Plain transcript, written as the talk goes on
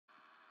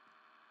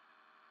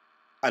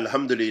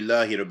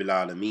Alhamdulillahi Rabbil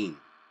Alameen.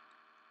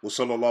 Wa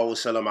sallallahu wa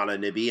sallam ala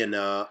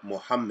nabiyyina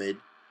Muhammad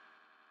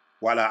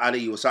wa ala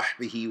alihi wa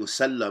sahbihi wa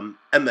sallam.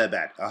 Amma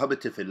ba'd.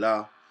 Ahabati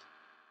fillah.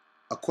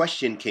 A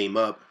question came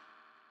up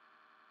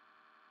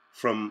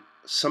from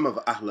some of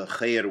Ahl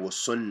Khair wa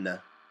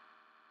Sunnah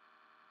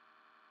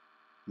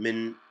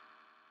min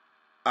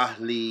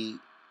Ahli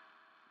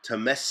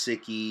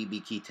Tamassiki bi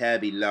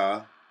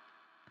Kitabillah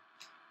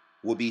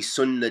wa bi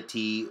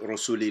Sunnati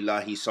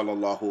Rasulillahi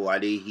sallallahu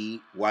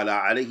alayhi wa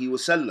ala alihi wa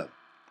sallam.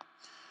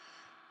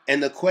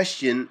 And the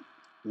question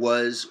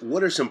was,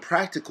 what are some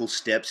practical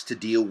steps to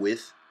deal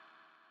with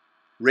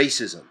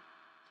racism?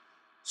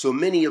 So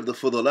many of the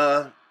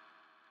Fudala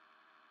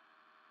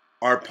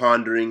are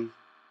pondering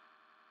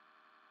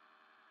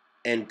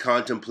and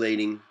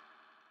contemplating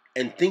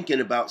and thinking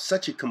about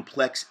such a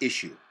complex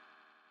issue.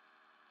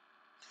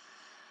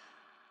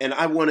 And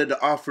I wanted to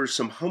offer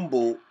some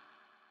humble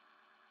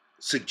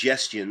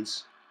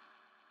suggestions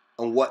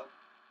on what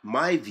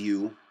my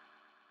view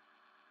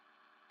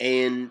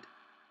and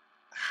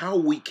how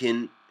we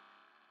can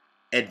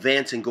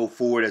advance and go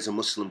forward as a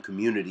Muslim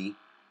community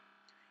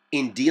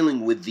in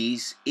dealing with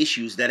these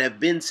issues that have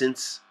been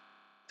since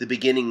the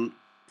beginning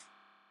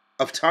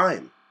of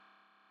time.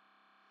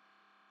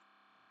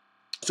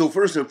 So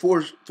first and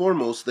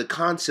foremost, the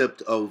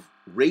concept of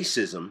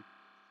racism,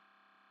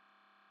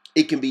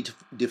 it can be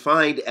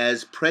defined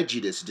as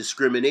prejudice,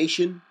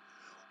 discrimination,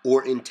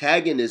 or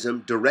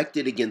antagonism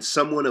directed against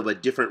someone of a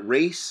different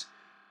race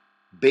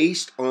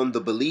based on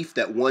the belief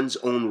that one's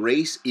own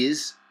race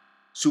is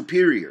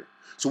superior.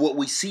 So what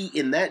we see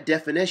in that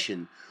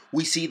definition,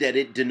 we see that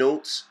it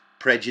denotes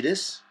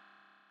prejudice,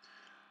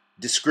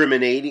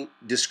 discrimination,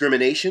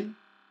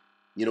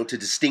 to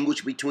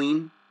distinguish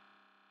between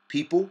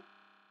people,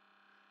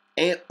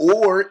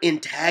 or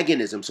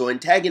antagonism. So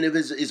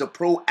antagonism is a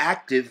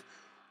proactive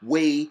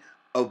way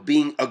of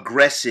being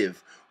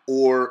aggressive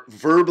or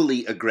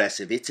verbally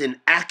aggressive. It's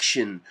an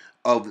action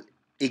of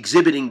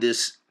exhibiting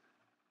this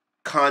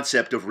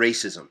concept of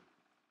racism,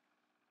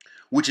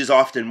 which is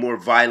often more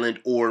violent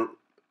or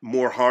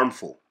more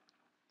harmful.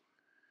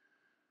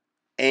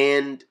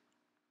 And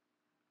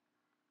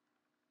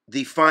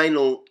the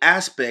final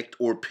aspect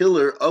or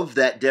pillar of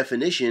that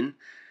definition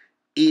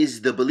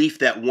is the belief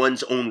that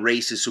one's own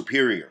race is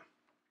superior.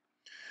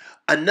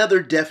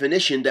 Another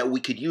definition that we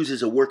could use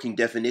as a working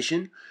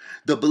definition,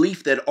 the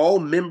belief that all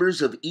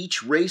members of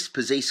each race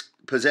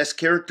possess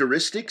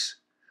characteristics,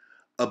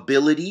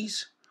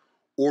 abilities,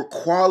 or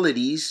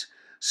qualities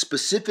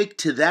specific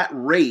to that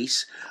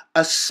race,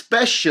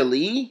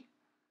 especially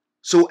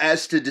so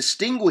as to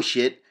distinguish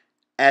it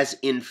as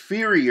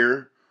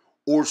inferior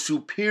or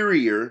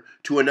superior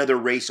to another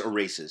race or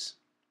races.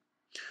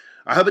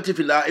 Ahabati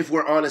fillah, if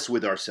we're honest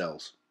with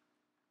ourselves,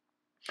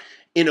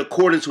 in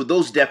accordance with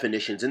those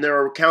definitions, and there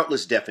are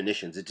countless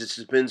definitions, it just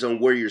depends on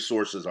where your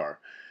sources are.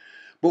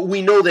 But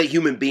we know that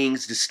human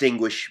beings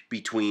distinguish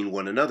between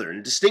one another.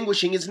 And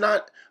distinguishing is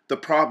not the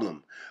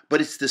problem, but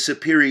it's the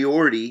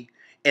superiority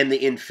and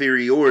the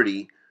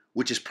inferiority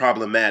which is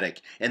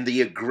problematic, and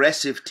the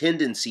aggressive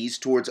tendencies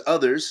towards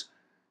others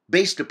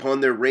based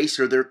upon their race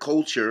or their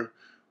culture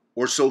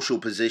or social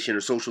position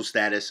or social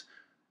status,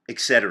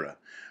 etc.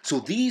 So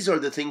these are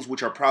the things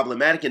which are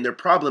problematic, and they're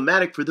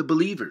problematic for the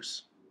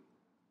believers.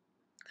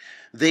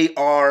 They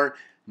are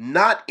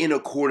not in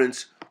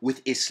accordance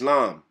with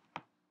Islam,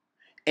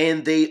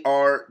 and they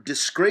are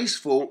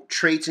disgraceful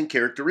traits and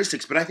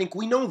characteristics. But I think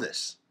we know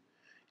this.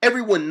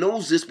 Everyone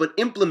knows this, but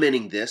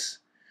implementing this,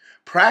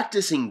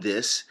 practicing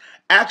this,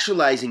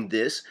 actualizing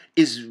this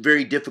is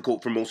very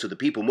difficult for most of the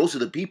people. Most of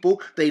the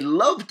people, they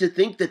love to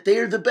think that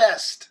they're the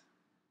best,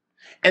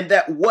 and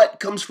that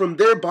what comes from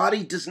their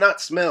body does not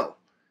smell.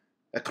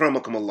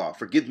 Akramakum Allah.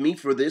 Forgive me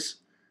for this,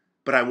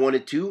 but I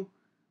wanted to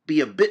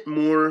be a bit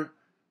more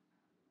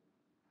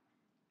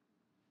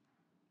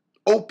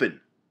open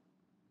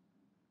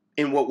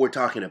in what we're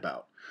talking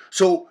about.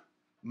 So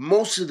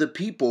most of the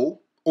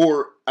people,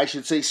 or I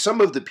should say some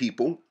of the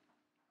people,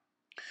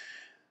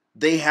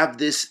 they have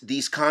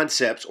these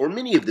concepts, or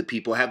many of the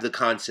people have the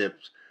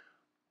concepts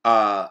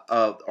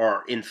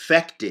are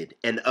infected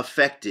and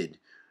affected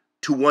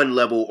to one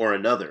level or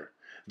another.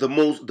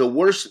 The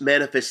worst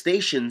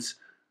manifestations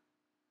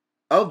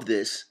of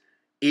this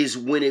is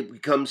when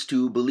it comes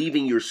to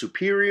believing you're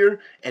superior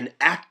and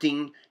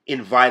acting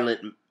in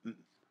violent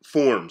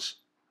forms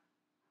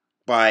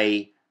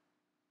by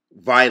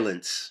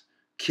violence,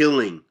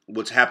 killing,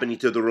 what's happening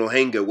to the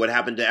Rohingya, what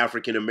happened to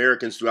African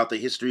Americans throughout the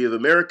history of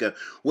America,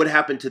 what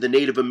happened to the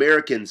Native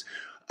Americans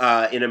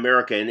in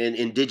America and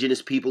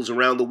indigenous peoples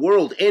around the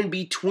world, and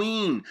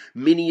between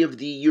many of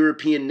the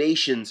European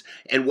nations,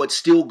 and what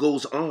still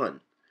goes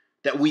on.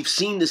 That we've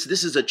seen this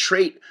is a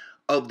trait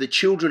of the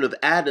children of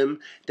Adam,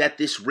 that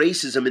this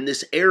racism and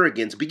this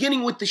arrogance,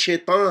 beginning with the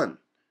shaitan,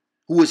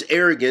 who was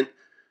arrogant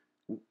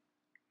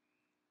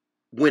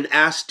when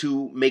asked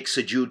to make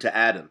sujood to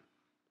Adam.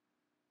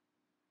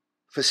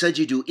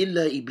 فَسَجِدُوا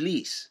إِلَّا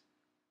إِبْلِيسِ.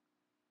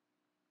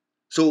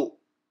 So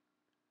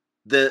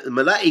the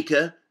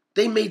malaika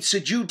They made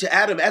sujood to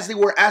Adam as they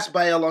were asked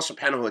by Allah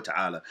subhanahu wa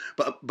ta'ala.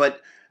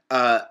 But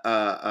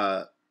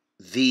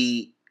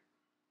the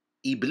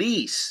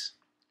Iblis,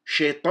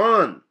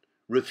 Shaitan,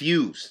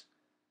 refused.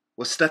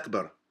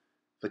 وَاسْتَكْبَرَ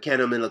فَكَانَ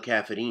مِنَ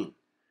الْكَافِرِينَ.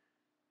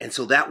 And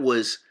so that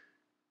was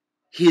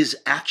his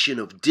action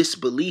of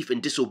disbelief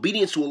and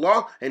disobedience to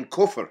Allah and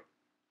kufr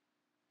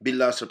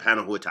billah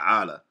subhanahu wa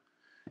ta'ala,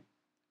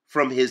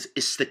 from his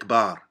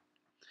istikbar,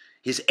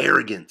 his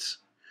arrogance.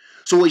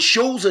 So it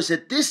shows us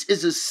that this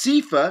is a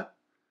sifa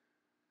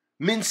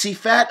min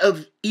sifat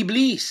of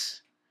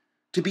Iblis,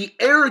 to be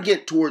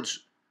arrogant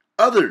towards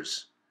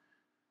others.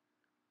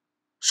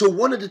 So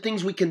one of the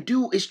things we can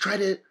do is try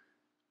to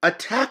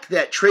attack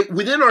that trait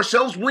within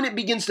ourselves when it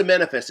begins to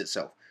manifest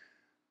itself.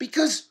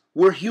 Because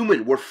we're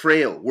human, we're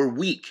frail, we're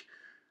weak.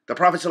 The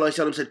Prophet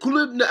ﷺ said,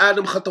 "Kullu ibn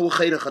Adam khata wa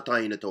khayra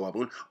khata'in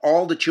tawwabun."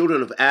 All the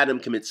children of Adam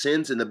commit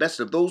sins, and the best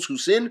of those who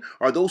sin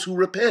are those who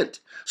repent.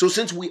 So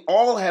since we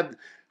all have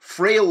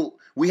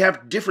we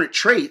have different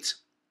traits,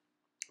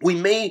 we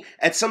may,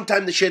 at some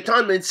time, the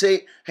shaitan may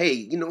say,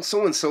 "Hey,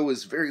 so-and-so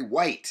is very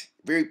white,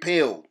 very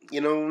pale,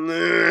 you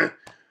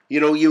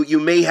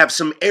may have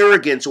some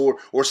arrogance,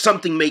 or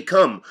something may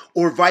come,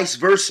 or vice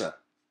versa.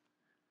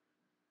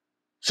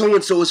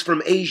 So-and-so is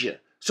from Asia.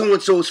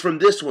 So-and-so is from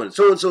this one.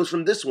 So-and-so is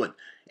from this one."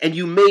 And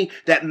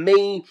that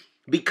may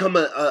become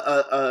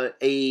a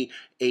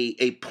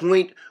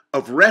point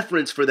of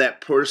reference for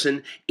that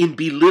person in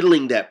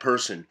belittling that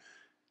person.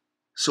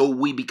 So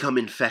we become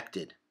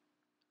infected.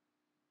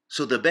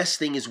 So the best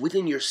thing is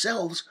within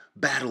yourselves,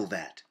 battle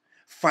that.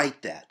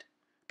 Fight that.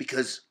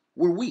 Because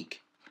we're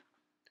weak.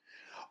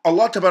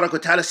 Allah Tabarak wa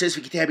Ta'ala says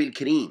في كتابه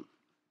الكريم,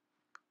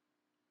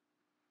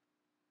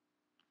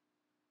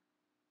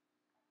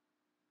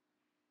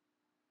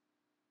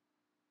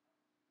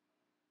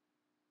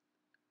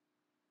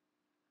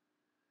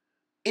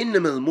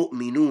 إنما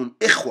المؤمنون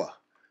إخوة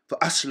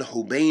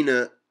فأصلحوا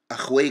بين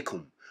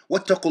أخويكم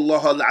واتقوا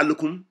الله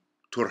لعلكم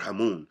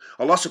ترحمون.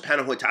 Allah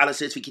subhanahu wa ta'ala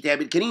says في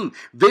كتاب الكريم,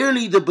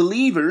 verily the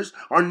believers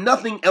are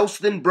nothing else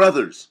than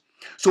brothers.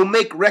 So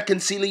make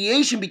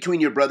reconciliation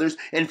between your brothers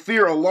and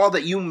fear Allah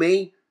that you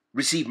may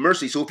receive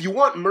mercy. So if you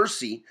want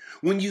mercy,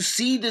 when you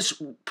see this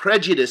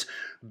prejudice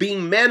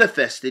being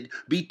manifested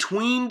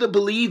between the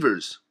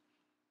believers,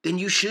 then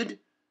you should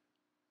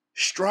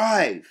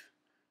strive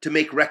to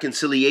make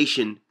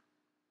reconciliation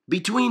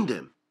between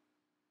them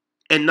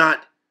and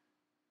not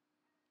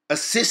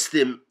assist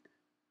them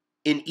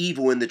in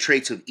evil and the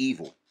traits of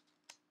evil.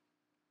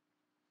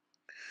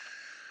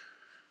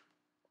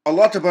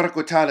 Allah Tabarak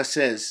wa Ta'ala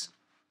says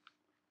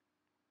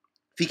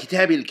في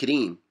كتابه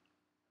الكريم,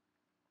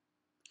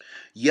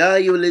 يا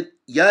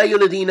أيها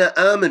الذين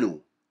آمنوا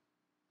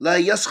لا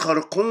يسخر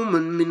قوم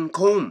من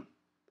قوم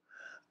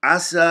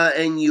عسى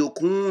أن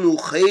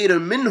يكونوا خيرا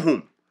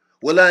منهم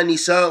ولا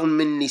نساء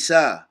من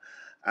نساء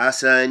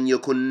عسى أن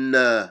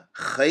يكن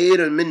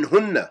خيرا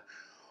منهن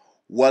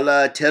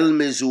ولا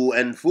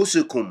تلمزوا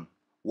أنفسكم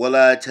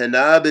ولا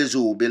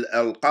تنابزوا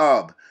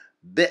بالألقاب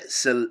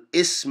بئس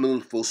الاسم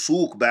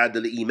الفسوق بعد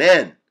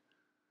الإيمان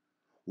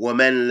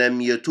ومن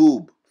لم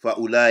يتوب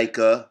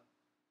فأولئك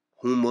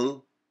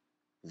هم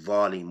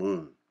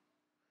الظالمون.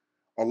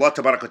 Allah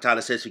Tabarak wa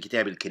Ta'ala says in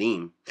Kitab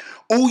al-Kareem,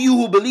 O you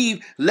who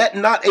believe, let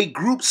not a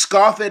group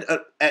scoff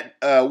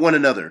at one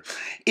another.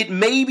 It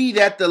may be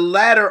that the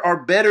latter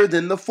are better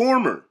than the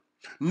former.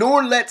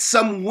 Nor let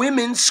some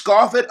women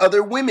scoff at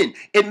other women.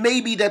 It may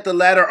be that the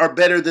latter are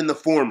better than the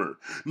former.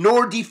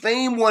 Nor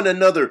defame one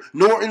another,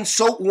 nor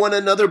insult one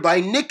another by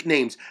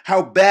nicknames.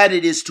 How bad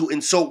it is to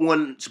insult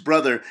one's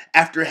brother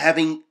after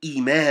having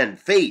iman,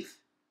 faith.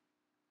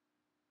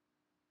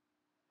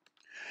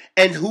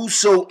 And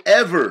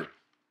whosoever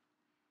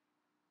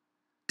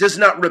does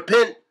not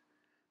repent,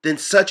 then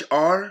such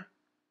are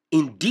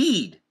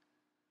indeed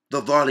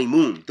the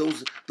zalimun.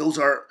 Those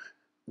are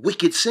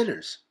wicked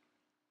sinners.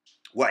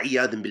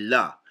 Wa'iyadun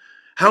billah.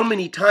 How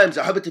many times,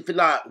 ahabati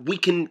fillah, we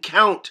can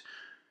count,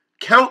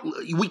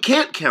 we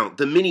can't count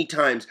the many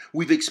times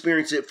we've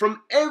experienced it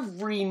from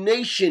every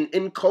nation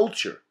and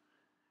culture.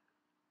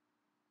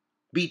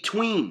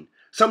 Between,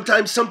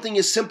 sometimes something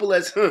as simple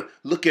as,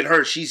 look at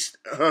her, she's,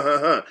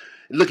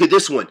 look at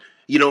this one.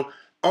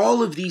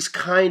 All of these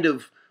kind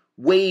of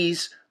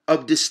ways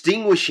of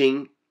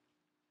distinguishing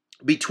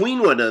between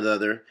one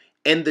another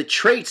and the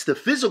traits, the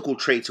physical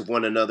traits of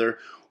one another,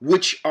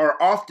 which are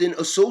often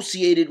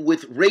associated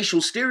with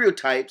racial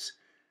stereotypes,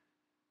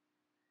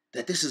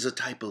 that this is a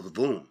type of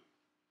dhulm.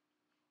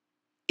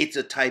 It's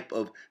a type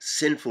of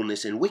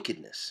sinfulness and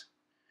wickedness.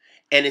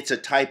 And it's a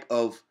type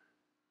of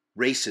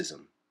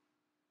racism.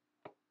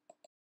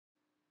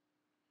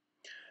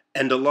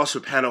 And Allah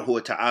subhanahu wa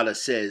ta'ala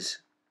says,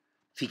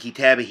 في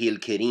كتابه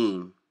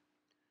الكريم,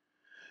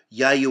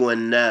 يا أيها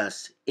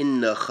الناس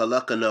إنا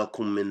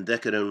خلقناكم من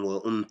ذكر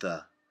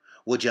وأنثى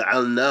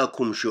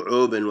وجعلناكم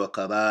شعوبا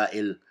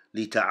وقبائل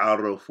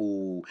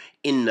لتعارفوا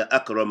إن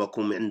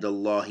أكرمكم عند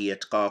الله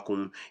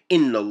يتقاكم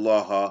إن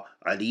الله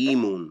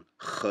عليم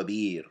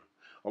خبير.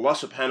 Allah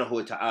subhanahu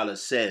wa ta'ala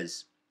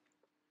says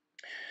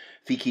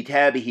في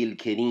كتابه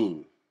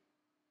الكريم,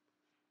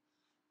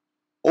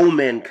 O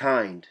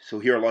mankind. So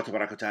here Allah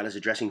Ta'ala is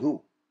addressing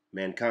who?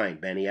 Mankind,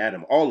 Bani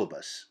Adam, all of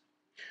us.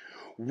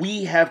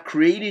 We have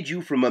created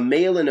you from a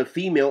male and a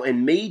female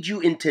and made you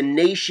into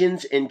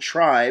nations and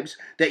tribes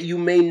that you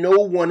may know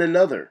one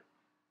another.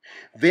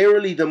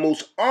 Verily, the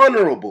most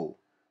honorable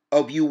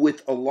of you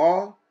with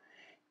Allah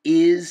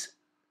is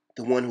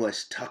the one who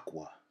has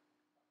taqwa.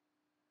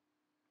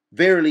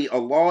 Verily,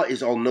 Allah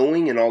is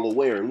all-knowing and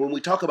all-aware. And when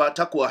we talk about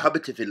taqwa,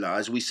 habatifillah,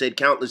 as we said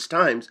countless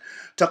times,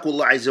 taqwa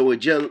Allah Azza wa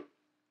Jal,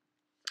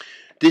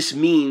 this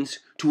means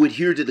to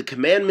adhere to the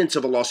commandments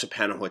of Allah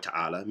subhanahu wa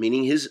ta'ala,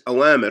 meaning His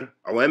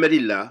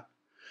awamirillah,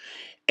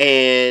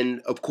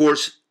 and of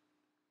course,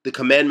 the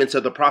commandments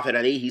of the Prophet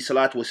alayhi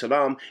salatu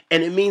wasalam,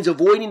 and it means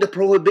avoiding the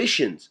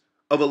prohibitions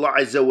of Allah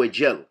Azza wa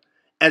Jal,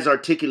 as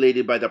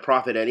articulated by the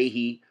Prophet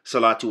alayhi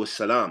salatu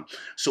wasalam.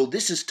 So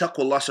this is taqwa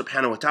Allah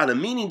subhanahu wa ta'ala,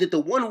 meaning that the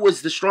one who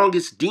is the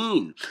strongest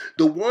deen,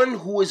 the one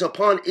who is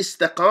upon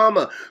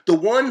istiqamah, the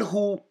one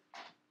who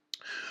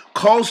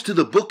calls to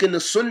the book and the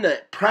sunnah,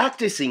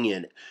 practicing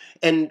it,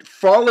 and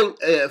following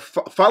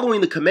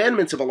the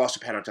commandments of Allah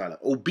subhanahu wa ta'ala,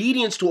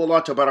 obedience to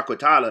Allah tabarak wa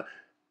ta'ala,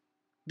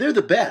 they're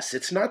the best.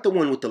 It's not the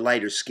one with the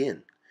lighter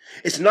skin.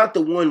 It's not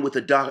the one with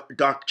a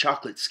dark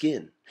chocolate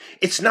skin.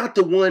 It's not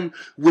the one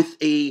with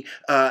the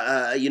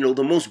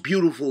most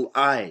beautiful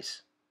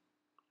eyes,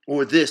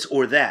 or this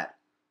or that.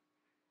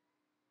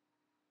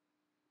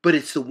 But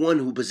it's the one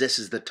who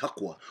possesses the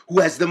taqwa, who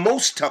has the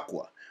most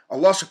taqwa.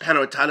 Allah subhanahu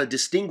wa ta'ala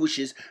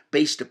distinguishes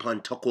based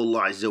upon taqwa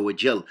Allah Azza wa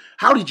Jal.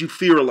 How did you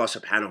fear Allah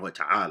subhanahu wa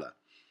ta'ala?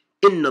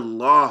 Inna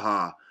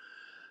Allah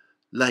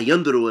la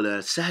yanduru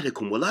ila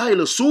sadikum wa la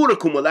ila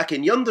surakum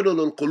walakin yanduru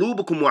ila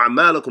qulubikum wa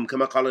a'malakum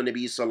kama qala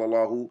Nabi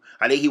sallallahu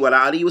alayhi wa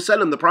alihi wa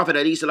sallam. The Prophet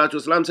alayhi salatu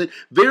wasalam said,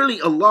 verily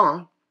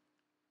Allah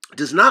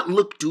does not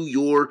look to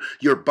your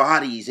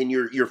bodies and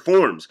your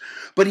forms,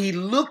 but He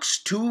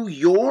looks to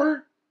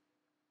your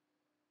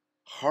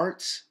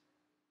hearts,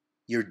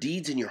 your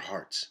deeds and your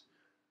hearts.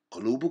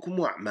 قُلُوبُكُمْ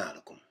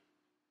وَأَعْمَالُكُمْ.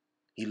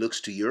 He looks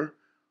to your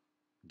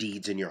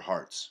deeds and your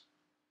hearts.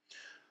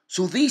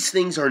 So these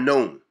things are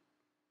known.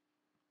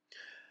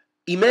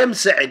 Imam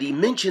Sa'di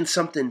mentioned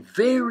something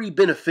very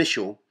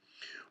beneficial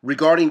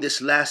regarding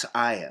this last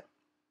ayah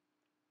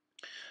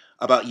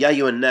about Ya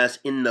ayyuhan nas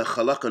inna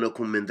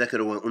khalaqnakum min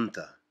dhakar wa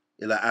untha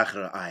ila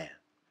akhir ayah.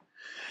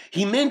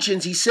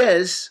 He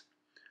says,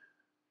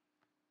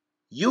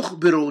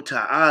 يخبر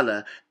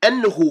تعالى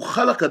أنه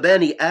خلق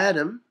بني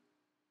آدم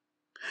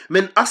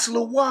من أصل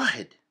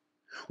واحد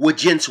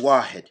وجنس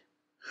واحد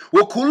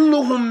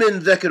وكلهم من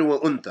ذكر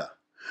وأنثى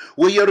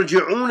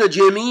ويرجعون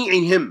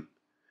جميعهم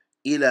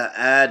إلى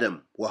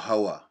آدم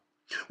وحواء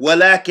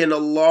ولكن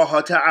الله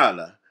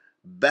تعالى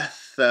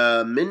بث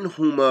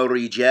منهما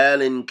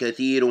رجالا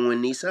كثير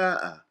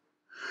ونساء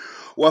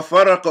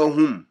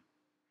وفرقهم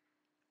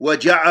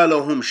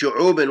وجعلهم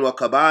شعوبا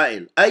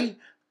وقبائل أي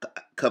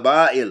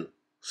قبائل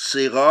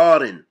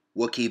صغار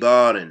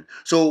وكبار.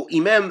 So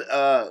Imam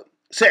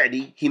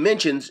Sa'di, he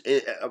mentions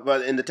in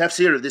the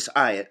tafsir of this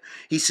ayat,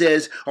 he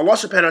says, Allah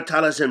subhanahu wa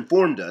ta'ala has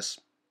informed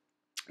us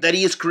that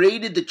He has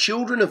created the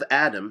children of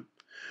Adam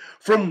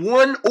from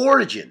one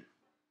origin,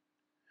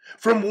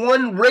 from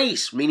one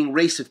race, meaning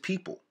race of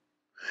people.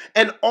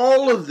 And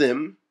all of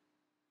them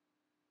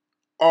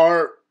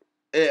are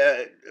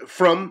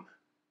from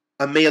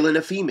a male and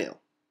a female.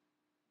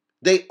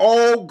 They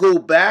all go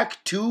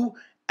back to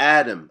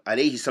Adam,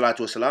 alayhi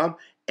salatu wasalam,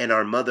 and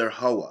our mother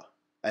Hawa,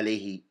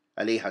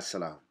 alayha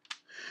salam.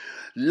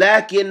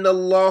 Lakin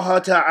Allah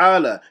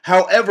Ta'ala,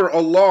 however,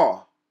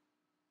 Allah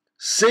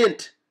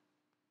sent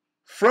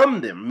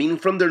from them, meaning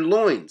from their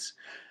loins,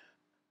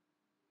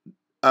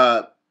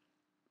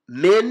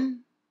 many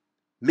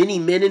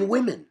men and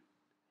women.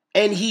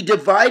 And He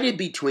divided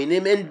between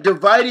them and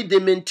divided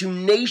them into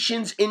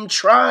nations and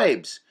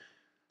tribes.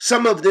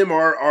 Some of them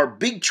are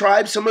big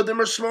tribes, some of them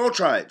are small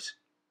tribes.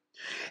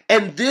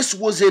 And this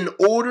was in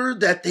order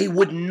that they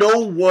would know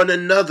one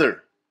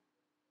another.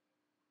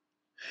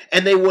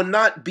 And they will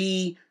not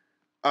be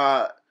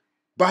by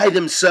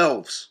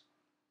themselves.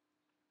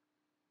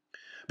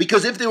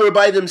 Because if they were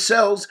by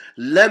themselves,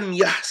 لم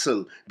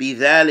يحصل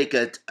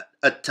بذلك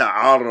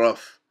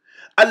التعارف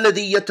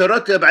الذي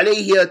يترتب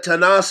عليه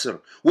التناصر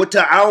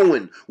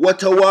وتعاون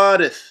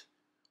وتوارث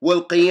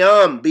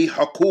والقيام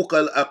بحقوق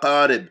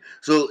الأقارب.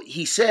 So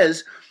he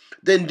says,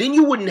 then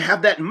you wouldn't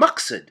have that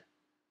maqsad,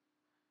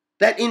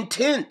 that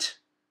intent,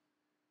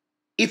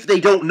 if they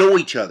don't know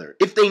each other.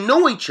 If they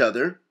know each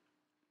other,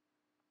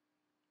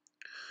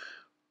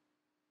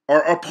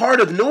 or are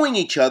part of knowing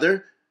each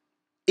other,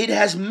 it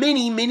has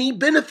many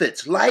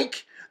benefits.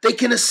 Like they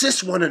can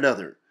assist one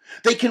another.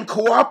 They can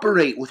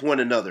cooperate with one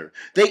another.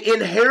 They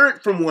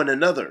inherit from one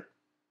another.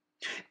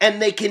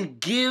 And they can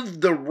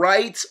give the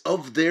rights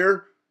of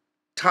their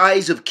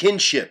ties of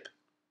kinship.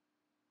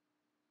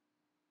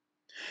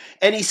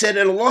 And he said,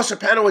 and Allah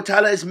subhanahu wa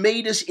ta'ala has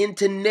made us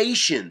into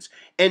nations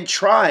and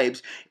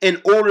tribes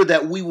in order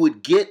that we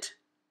would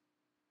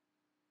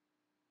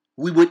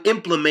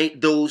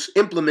implement those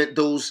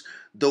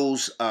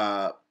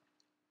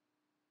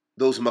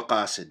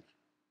maqasid.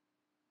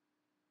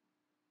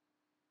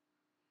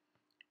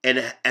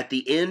 And at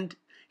the end,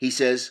 he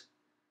says,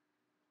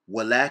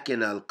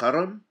 وَلَكِنَ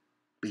الْقَرَمْ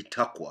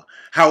بِتَقْوَى.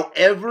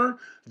 However,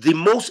 the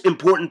most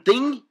important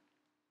thing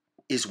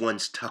is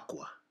one's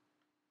taqwa.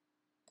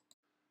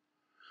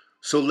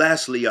 So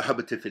lastly,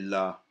 ahabati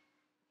fillah,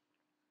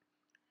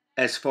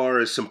 as far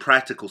as some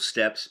practical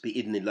steps,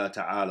 bi'idhnillah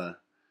ta'ala,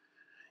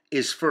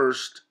 is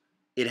first,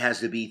 it has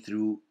to be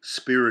through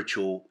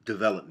spiritual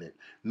development.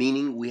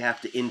 Meaning we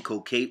have to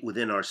inculcate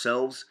within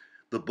ourselves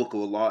the book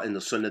of Allah and the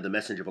sunnah of the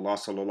messenger of Allah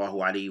sallallahu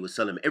alaihi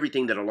wasallam.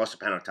 Everything that Allah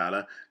subhanahu wa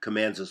ta'ala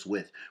commands us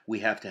with. We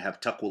have to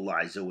have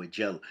taqwallah azza wa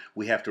jal.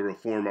 We have to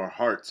reform our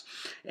hearts.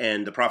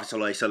 And the Prophet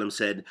sallallahu alaihi wasallam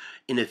said,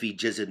 inna fi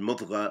jazid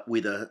mudgha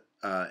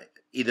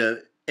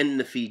either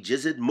inna fi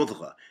jazid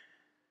mudgha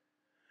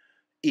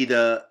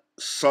إذا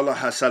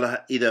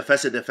إذا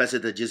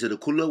فسد جسد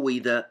كله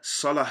وإذا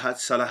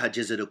صلح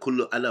جسد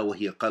كله ألا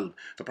وهي قلب.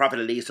 The Prophet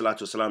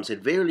ﷺ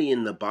said, verily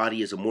in the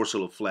body is a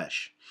morsel of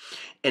flesh.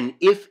 And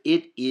if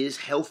it is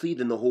healthy,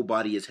 then the whole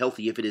body is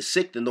healthy. If it is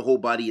sick, then the whole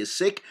body is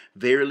sick.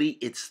 Verily,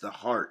 it's the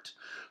heart.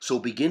 So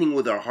beginning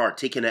with our heart,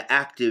 taking an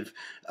active,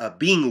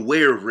 being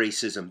aware of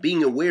racism,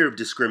 being aware of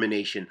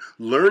discrimination,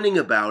 learning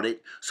about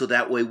it, so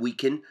that way we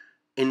can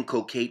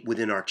inculcate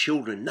within our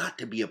children not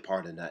to be a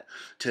part of that,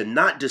 to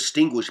not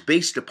distinguish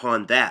based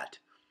upon that.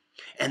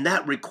 And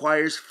that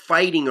requires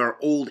fighting our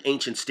old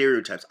ancient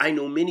stereotypes. I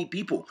know many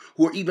people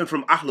who are even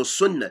from Ahlus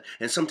Sunnah,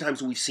 and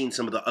sometimes we've seen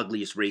some of the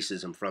ugliest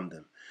racism from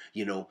them,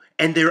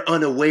 and they're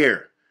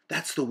unaware.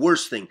 That's the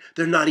worst thing.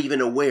 They're not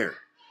even aware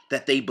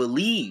that they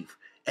believe,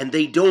 and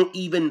they don't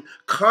even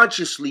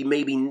consciously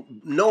maybe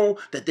know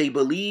that they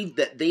believe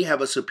that they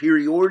have a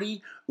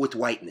superiority with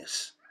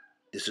whiteness.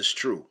 This is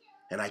true.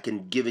 And I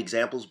can give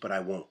examples, but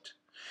I won't.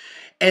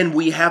 And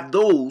we have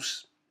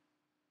those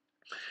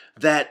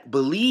that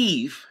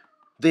believe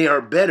they are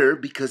better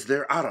because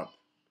they're Arab.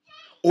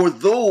 Or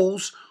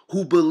those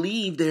who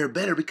believe they are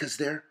better because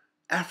they're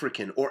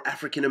African or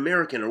African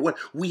American or what.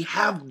 We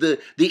have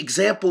the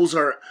examples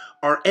are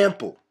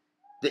ample.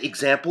 The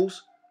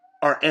examples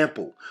are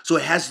ample. So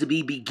it has to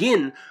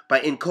begin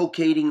by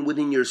inculcating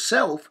within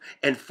yourself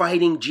and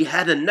fighting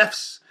jihad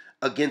an-nafs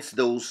against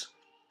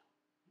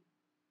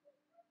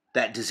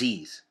that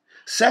disease.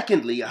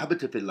 Secondly,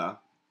 ahabati fillah,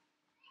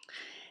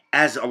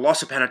 as Allah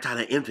subhanahu wa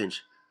ta'ala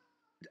infants,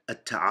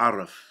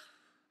 ta'aruf,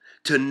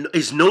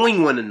 is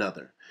knowing one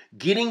another,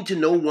 getting to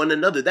know one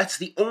another. That's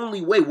the only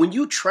way. When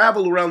you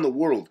travel around the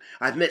world,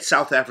 I've met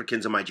South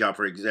Africans in my job,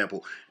 for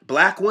example,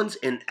 black ones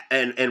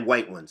and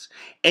white ones.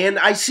 And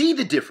I see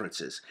the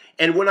differences.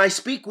 And when I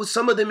speak with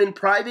some of them in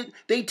private,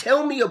 they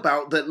tell me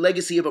about the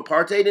legacy of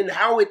apartheid and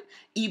how it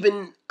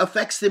even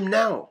affects them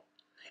now.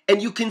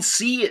 And you can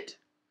see it.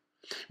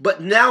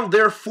 But now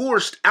they're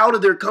forced out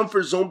of their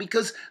comfort zone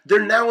because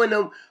they're now in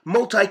a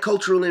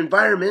multicultural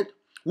environment,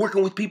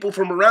 working with people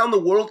from around the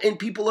world and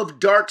people of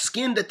dark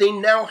skin that they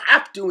now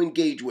have to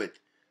engage with.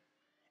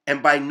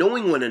 And by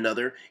knowing one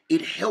another,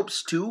 it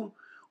helps to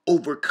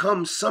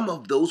overcome some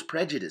of those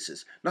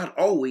prejudices. Not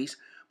always,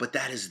 but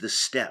that is the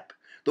step.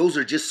 Those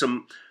are just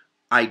some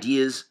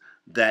ideas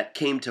that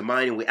came to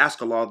mind, and we ask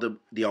Allah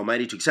the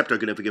Almighty to accept our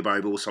good and forgive our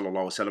evil.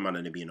 Sallallahu alaihi wasallam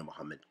ala nabiyyina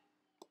Muhammad.